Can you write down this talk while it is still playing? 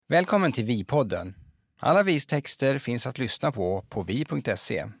Välkommen till Vi-podden. Alla vistexter finns att lyssna på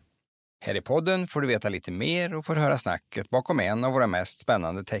vi.se. Här i podden får du veta lite mer och får höra snacket bakom en av våra mest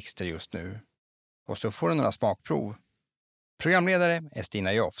spännande texter just nu. Och så får du några smakprov. Programledare är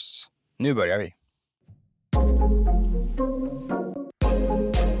Stina Joffs. Nu börjar vi.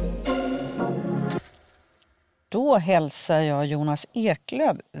 Då hälsar jag Jonas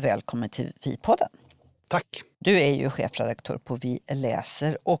Eklöf välkommen till Vi-podden. Tack. Du är ju chefredaktör på Vi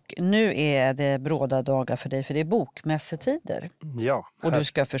Läser och nu är det bråda dagar för dig för det är bokmässetider. Ja. Och du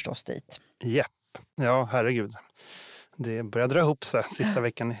ska förstås dit. Japp. Ja, herregud. Det börjar dra ihop sig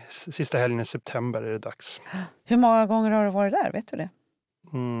sista helgen i september är det dags. Hur många gånger har du varit där, vet du det?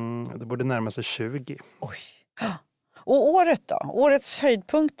 Det borde närma sig 20. Oj. Och året då? Årets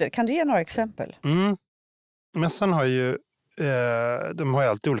höjdpunkter, kan du ge några exempel? Mässan har ju de har ju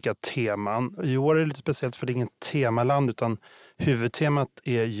alltid olika teman. I år är det lite speciellt för det är inget temaland utan huvudtemat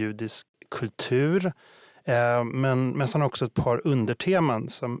är judisk kultur. Men mässan har också ett par underteman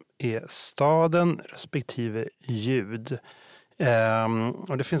som är staden respektive ljud.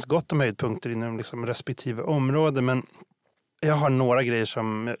 Och det finns gott om höjdpunkter inom liksom respektive område, men jag har några grejer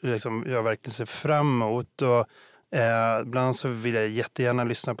som liksom jag verkligen ser fram emot. Och bland annat så vill jag jättegärna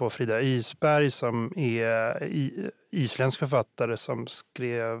lyssna på Frida Isberg som är isländsk författare som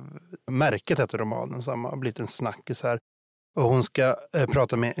skrev Märket heter romanen som har blivit en snackis här. Och hon ska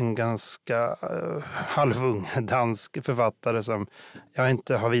prata med en ganska halvung dansk författare som jag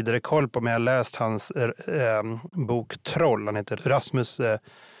inte har vidare koll på, men jag har läst hans bok Troll. Han heter Rasmus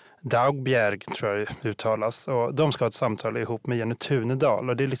Daugbjerg tror jag det uttalas. Och de ska ha ett samtal ihop med Jenny Tunedal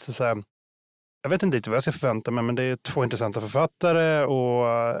och det är lite så här. Jag vet inte riktigt vad jag ska förvänta mig, men det är 2 intressanta författare och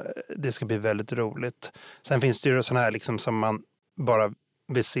det ska bli väldigt roligt. Sen finns det ju sådana här liksom som man bara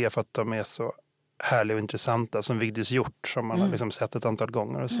vill se för att de är så härliga och intressanta, som Vigdis Hjort som man har liksom sett ett antal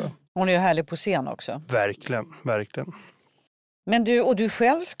gånger. Och så. Hon är ju härlig på scen också. Verkligen, verkligen. Men du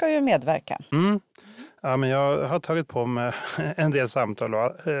själv ska ju medverka. Ja, men jag har tagit på mig en del samtal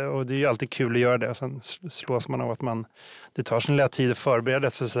och det är ju alltid kul att göra det. Och sen slås man av att det tar sin lilla tid att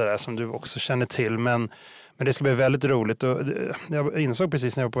förbereda sig sådär som du också känner till. Men det ska bli väldigt roligt. Och jag insåg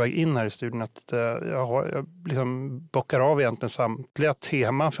precis när jag var på väg in här i studion att jag liksom bockar av egentligen samtliga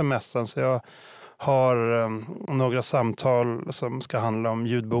teman för mässan. Så jag har några samtal som ska handla om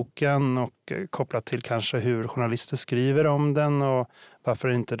ljudboken och kopplat till kanske hur journalister skriver om den och varför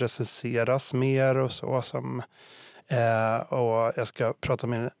det inte recenseras mer och så. Och jag ska prata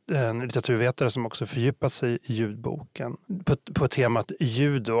med en litteraturvetare som också fördjupat sig i ljudboken på temat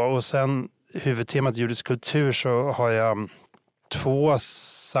ljud då. Och sen huvudtemat judisk kultur så har jag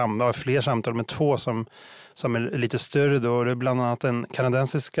fler samtal med 2 som är lite större då. Det är bland annat den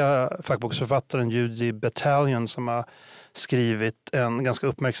kanadensiska fackboksförfattaren Judy Battalion som har skrivit en ganska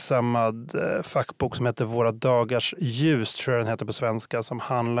uppmärksammad fackbok som heter Våra dagars ljus, tror jag den heter på svenska, som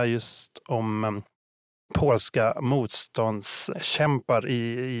handlar just om polska motståndskämpar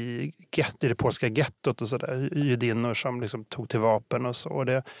i det polska gettot och sådär. Judinnor som liksom tog till vapen och så. Och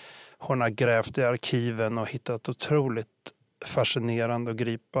hon har grävt i arkiven och hittat otroligt fascinerande och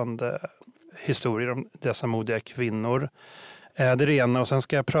gripande historier om dessa modiga kvinnor. Det är det ena. Och sen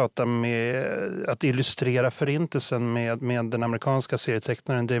ska jag prata med att illustrera förintelsen med den amerikanska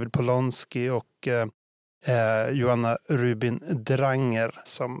serietecknaren David Polonsky och Johanna Rubin Dranger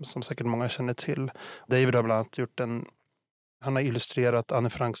som säkert många känner till. David har bland annat han har illustrerat Anne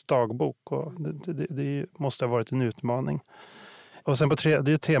Franks dagbok och det måste ha varit en utmaning. Och sen på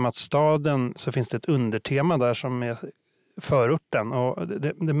det temat staden så finns det ett undertema där som är förorten och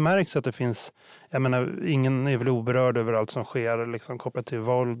det märks att det finns, jag menar ingen är väl oberörd över allt som sker liksom kopplat till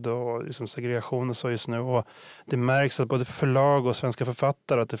våld och liksom segregation och så just nu, och det märks att både förlag och svenska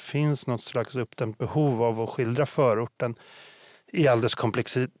författare att det finns något slags uppdämt behov av att skildra förorten i all dess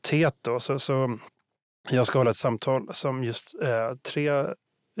komplexitet då. Så jag ska hålla ett samtal som just 3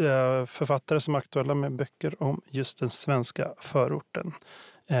 författare som är aktuella med böcker om just den svenska förorten.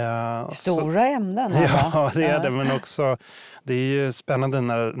 Stora ämnen. Ja, det är det, men också det är ju spännande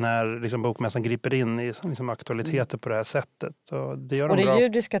när liksom bokmässan griper in i liksom aktualiteter på det här sättet. Och det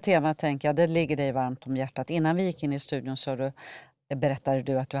judiska temat, tänker jag, det ligger dig varmt om hjärtat. Innan vi gick in i studion så berättade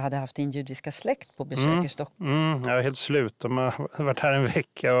du att du hade haft din judiska släkt på besök i Stockholm. Jag är helt slut. De har varit här en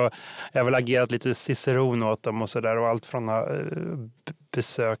vecka och jag har väl agerat lite ciceron åt dem och sådär, och allt från att ha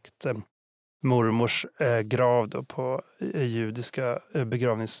besökt mormors grav då på judiska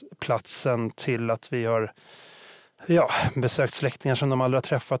begravningsplatsen till att vi har besökt släktingar som de aldrig har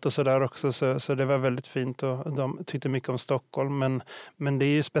träffat och sådär också. Så det var väldigt fint och de tyckte mycket om Stockholm. Men det är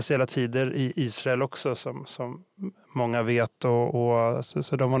ju speciella tider i Israel också som många vet.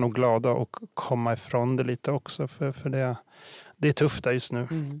 Så de var nog glada att komma ifrån det lite också. För det är tufft där just nu.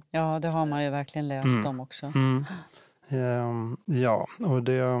 Mm. Ja, det har man ju verkligen läst om också. Mm. Ja, och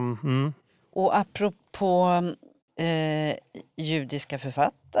det... Och apropå judiska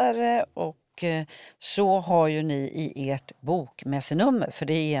författare och så har ju ni i ert bokmässenummer, för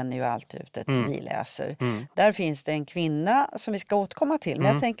det ger ni ju alltid ut ett vi läser. Där finns det en kvinna som vi ska återkomma till.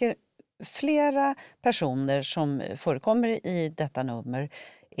 Men jag tänker flera personer som förekommer i detta nummer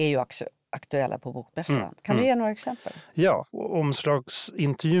är ju aktuella på Bokmässan. Kan du ge några exempel? Ja,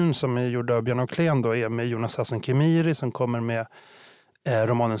 omslagsintervjun som är gjord av Björn och Klen då är med Jonas Eklöf som kommer med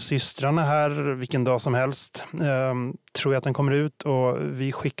romanen Systrarna här vilken dag som helst. Tror jag att den kommer ut, och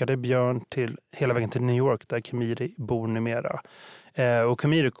vi skickade Björn hela vägen till New York där Khemiri bor numera. Och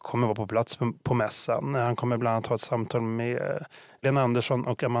Khemiri kommer vara på plats på mässan. Han kommer bland annat ha ett samtal med Lena Andersson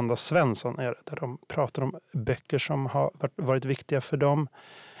och Amanda Svensson där de pratar om böcker som har varit viktiga för dem.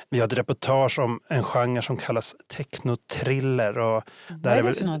 Vi har ett reportage om en genre som kallas technotriller. Och vad är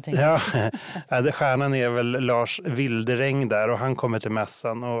det för någonting? Stjärnan är väl Lars Wilderäng där, och han kommer till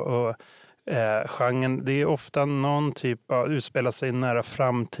mässan. Och genren, det är ofta någon typ av, utspelar sig nära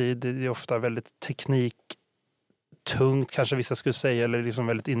framtid. Det är ofta väldigt tekniktungt, kanske vissa skulle säga, eller liksom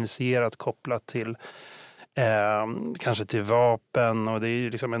väldigt initierat kopplat till kanske till vapen. Och det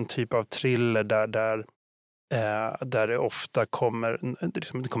är liksom en typ av thriller där det ofta kommer,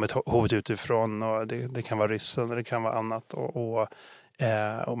 det kommer ett hot utifrån, och det kan vara ryssen eller det kan vara annat, och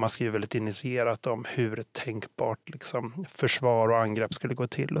man skriver väldigt initierat om hur ett tänkbart liksom, försvar och angrepp skulle gå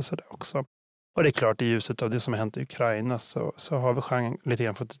till och sådär också. Och det är klart, i ljuset av det som har hänt i Ukraina så har vi genren lite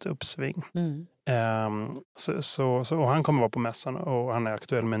grann fått ett uppsving. Och han kommer vara på mässan, och han är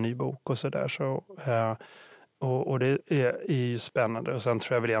aktuell med en ny bok och sådär. Och det är ju spännande. Och sen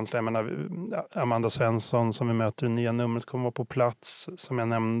tror jag väl egentligen, Amanda Svensson som vi möter i nya numret kommer vara på plats, som jag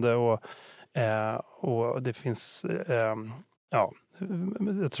nämnde. Och det finns, jag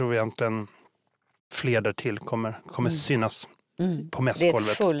tror egentligen fler där till kommer synas på mässgolvet. Det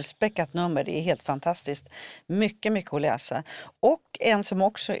är ett fullspäckat nummer, det är helt fantastiskt. Mycket, mycket att läsa. Och en som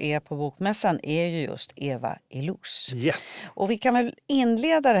också är på Bokmässan är ju just Eva Illouz. Yes. Och vi kan väl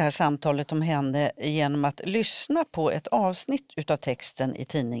inleda det här samtalet om henne genom att lyssna på ett avsnitt utav texten i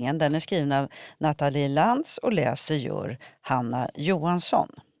tidningen. Den är skriven av Nathalie Lantz och gör Hanna Johansson.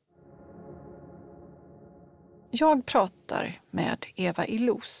 Jag pratar med Eva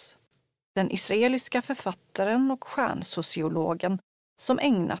Illouz, den israeliska författaren och stjärnsociologen som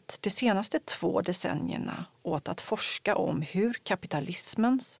ägnat de senaste 2 decennierna åt att forska om hur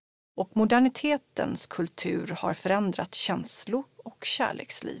kapitalismens och modernitetens kultur har förändrat känslo- och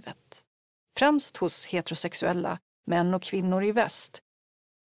kärlekslivet. Främst hos heterosexuella män och kvinnor i väst.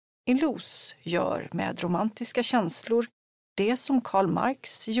 Illouz gör med romantiska känslor det som Karl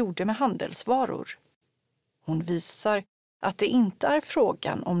Marx gjorde med handelsvaror. Hon visar att det inte är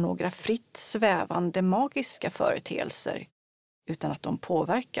frågan om några fritt svävande magiska företeelser, utan att de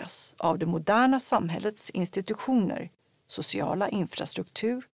påverkas av det moderna samhällets institutioner, sociala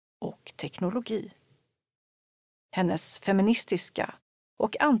infrastruktur och teknologi. Hennes feministiska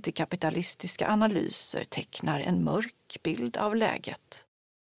och antikapitalistiska analyser tecknar en mörk bild av läget.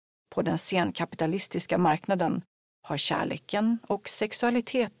 På den senkapitalistiska marknaden har kärleken och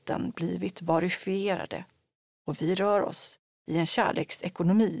sexualiteten blivit varifierade, och vi rör oss i en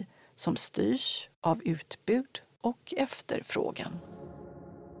kärleksekonomi som styrs av utbud och efterfrågan.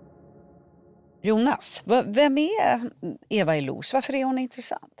 Jonas, vem är Eva Illouz? Varför är hon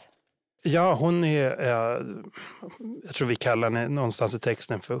intressant? Ja, hon är, jag tror vi kallar henne någonstans i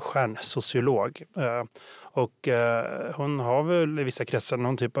texten för stjärnsociolog. Och hon har väl i vissa kretsar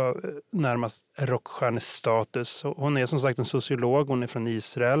någon typ av närmast rockstjärnestatus. Hon är som sagt en sociolog, hon är från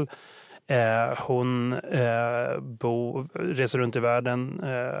Israel. Hon reser runt i världen.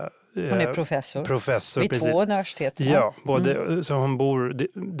 Hon är professor vid precis. 2 universitet. Ja, så hon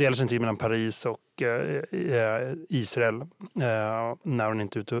delar sin tid mellan Paris och Israel när hon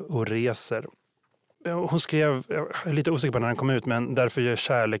inte är ute och reser. Hon skrev, jag är lite osäker på när den kom ut, men därför gör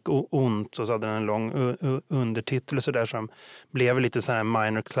kärlek ont, och så hade den en lång undertitel och så där som blev lite så här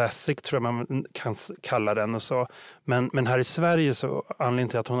minor classic, tror jag man kan kalla den och så. Men här i Sverige, så anledningen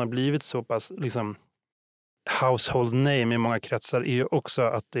till att hon har blivit så pass liksom household name i många kretsar är ju också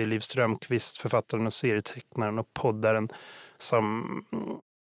att det är Liv Strömquist, författaren och serietecknaren och poddaren, som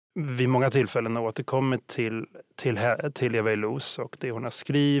vid många tillfällen har återkommit till Eva Illouz och det hon har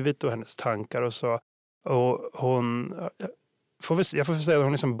skrivit och hennes tankar och så. Och jag får säga att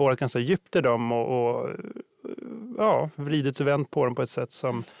hon liksom borrat ganska djupt i dem och vridit och vänt på den på ett sätt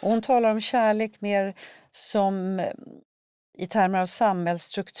som... Hon talar om kärlek mer som i termer av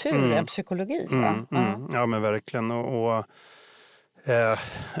samhällsstruktur än psykologi. Va? Ja, men verkligen. Och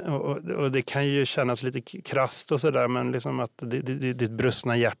det kan ju kännas lite krasst och sådär, men liksom att ditt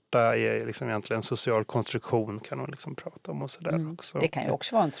brustna hjärta är liksom egentligen en social konstruktion, kan hon liksom prata om och sådär också. Det kan ju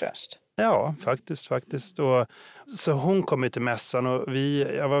också vara en tröst. Ja, faktiskt. Och, så hon kom ju till mässan och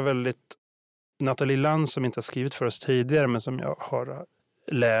jag var väldigt... Nathalie Lantz, som inte har skrivit för oss tidigare, men som jag har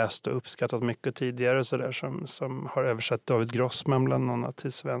läst och uppskattat mycket tidigare, så där, som har översatt David Grossman bland annat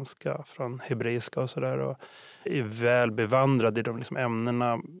till svenska från hebreiska och sådär, och är väl bevandrad i de liksom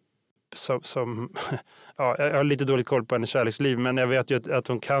ämnena som ja, jag har lite dålig koll på hennes kärleksliv, men jag vet ju att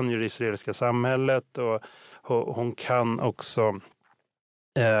hon kan ju det israeliska samhället, och hon kan också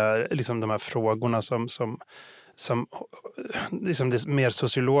liksom de här frågorna som liksom det mer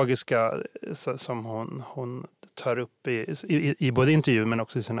sociologiska som hon tar upp i både intervju men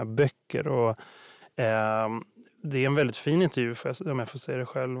också i sina böcker, och det är en väldigt fin intervju, om jag får säga det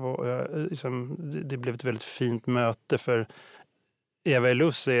själv, och liksom, det blev ett väldigt fint möte, för Eva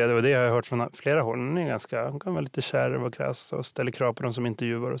Illouz och det har jag hört från flera håll, hon kan vara lite kärv och krass och ställer krav på de som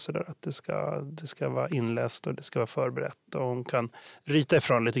intervjuar och sådär, att det ska vara inläst och det ska vara förberett, och hon kan ryta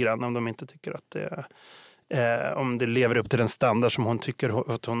ifrån lite grann om de inte tycker att det om det lever upp till den standard som hon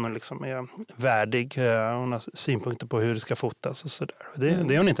tycker att hon liksom är värdig. Hon har synpunkter på hur det ska fotas och sådär. Det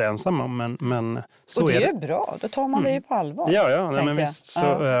är hon inte ensam om, men så och det är det. är bra, då tar man det ju på allvar. Ja, men visst.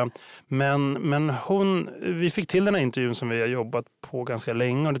 Så, men vi fick till den här intervjun som vi har jobbat på ganska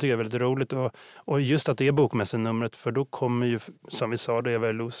länge, och det tycker jag är väldigt roligt. Och just att det är bokmässenumret, för då kommer ju, som vi sa, Eva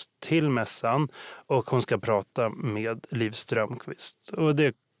Illouz till mässan, och hon ska prata med Liv Strömquist. Och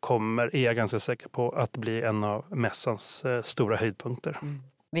det är jag ganska säker på att bli en av mässans stora höjdpunkter.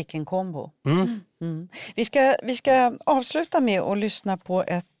 Vilken kombo. Vi ska avsluta med att lyssna på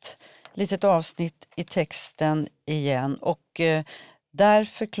ett litet avsnitt i texten igen, och där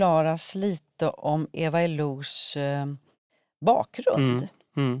förklaras lite om Eva Illouz bakgrund.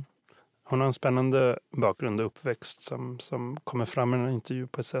 Hon har en spännande bakgrund och uppväxt som kommer fram i en intervju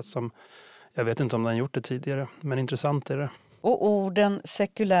på ett sätt som jag vet inte om den gjort det tidigare, men intressant är det. Och orden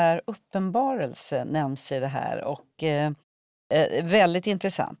sekulär uppenbarelse nämns i det här, och väldigt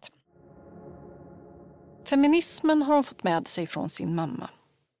intressant. Feminismen har hon fått med sig från sin mamma.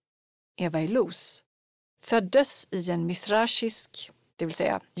 Eva Illouz föddes i en misrashisk, det vill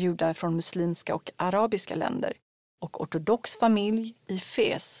säga judar från muslimska och arabiska länder, och ortodox familj i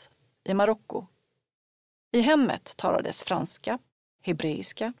Fes i Marocko. I hemmet talades franska,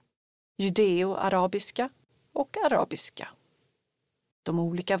 hebreiska, judeo-arabiska och arabiska. De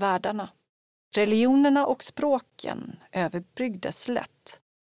olika världarna, religionerna och språken överbryggdes lätt,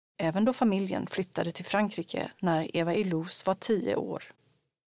 även då familjen flyttade till Frankrike när Eva Illouz var 10 år.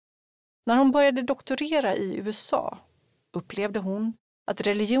 När hon började doktorera i USA upplevde hon att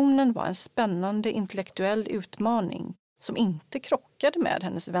religionen var en spännande intellektuell utmaning som inte krockade med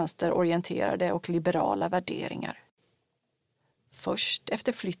hennes vänsterorienterade och liberala värderingar. Först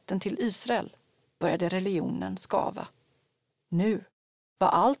efter flytten till Israel började religionen skava. Nu var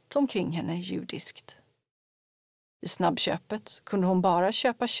allt omkring henne judiskt. I snabbköpet kunde hon bara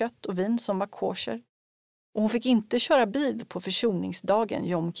köpa kött och vin som var kosher, och hon fick inte köra bil på försoningsdagen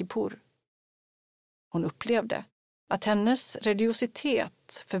Jom Kippur. Hon upplevde att hennes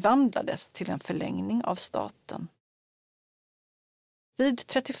religiositet förvandlades till en förlängning av staten. Vid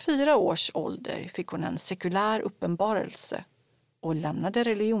 34 års ålder fick hon en sekulär uppenbarelse och lämnade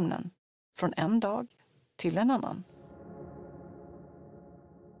religionen från en dag till en annan.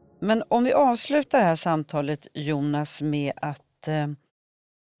 Men om vi avslutar det här samtalet, Jonas, med att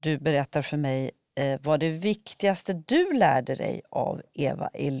du berättar för mig vad det viktigaste du lärde dig av Eva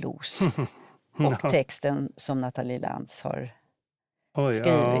Illouz och texten som Nathalie Lantz har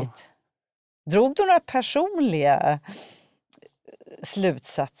skrivit. Drog du några personliga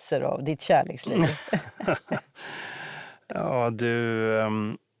slutsatser av ditt kärleksliv? Ja,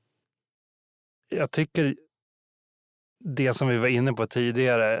 jag tycker det som vi var inne på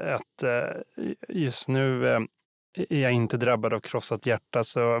tidigare, att just nu är jag inte drabbad av krossat hjärta,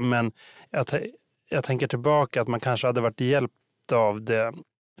 men jag tänker tillbaka att man kanske hade varit hjälpt av det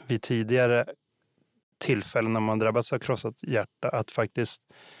vid tidigare tillfällen när man drabbats av krossat hjärta, att faktiskt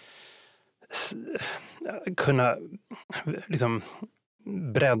kunna liksom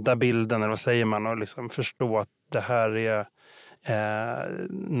bredda bilden, eller vad säger man, och liksom förstå att det här är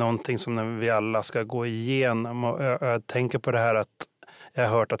någonting som vi alla ska gå igenom. Och jag tänker på det här att jag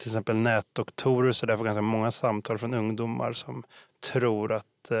har hört att till exempel nätdoktorer så där får ganska många samtal från ungdomar som tror att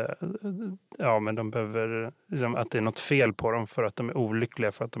men de behöver, liksom, att det är något fel på dem för att de är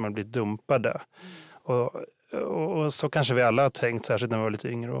olyckliga för att de har blivit dumpade. Och så kanske vi alla har tänkt, särskilt när vi var lite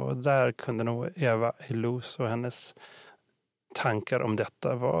yngre. Och där kunde nog Eva Illouz och hennes tankar om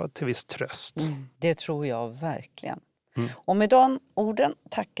detta vara till viss tröst. Det tror jag verkligen. Och med de orden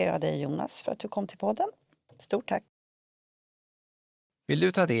tackar jag dig, Jonas, för att du kom till podden. Stort tack. Vill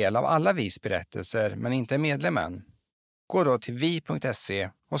du ta del av alla VIs berättelser men inte är medlem än? Gå då till vi.se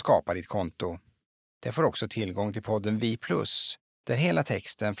och skapa ditt konto. Det får också tillgång till podden Vi+, där hela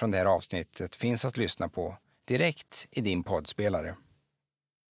texten från det här avsnittet finns att lyssna på direkt i din poddspelare.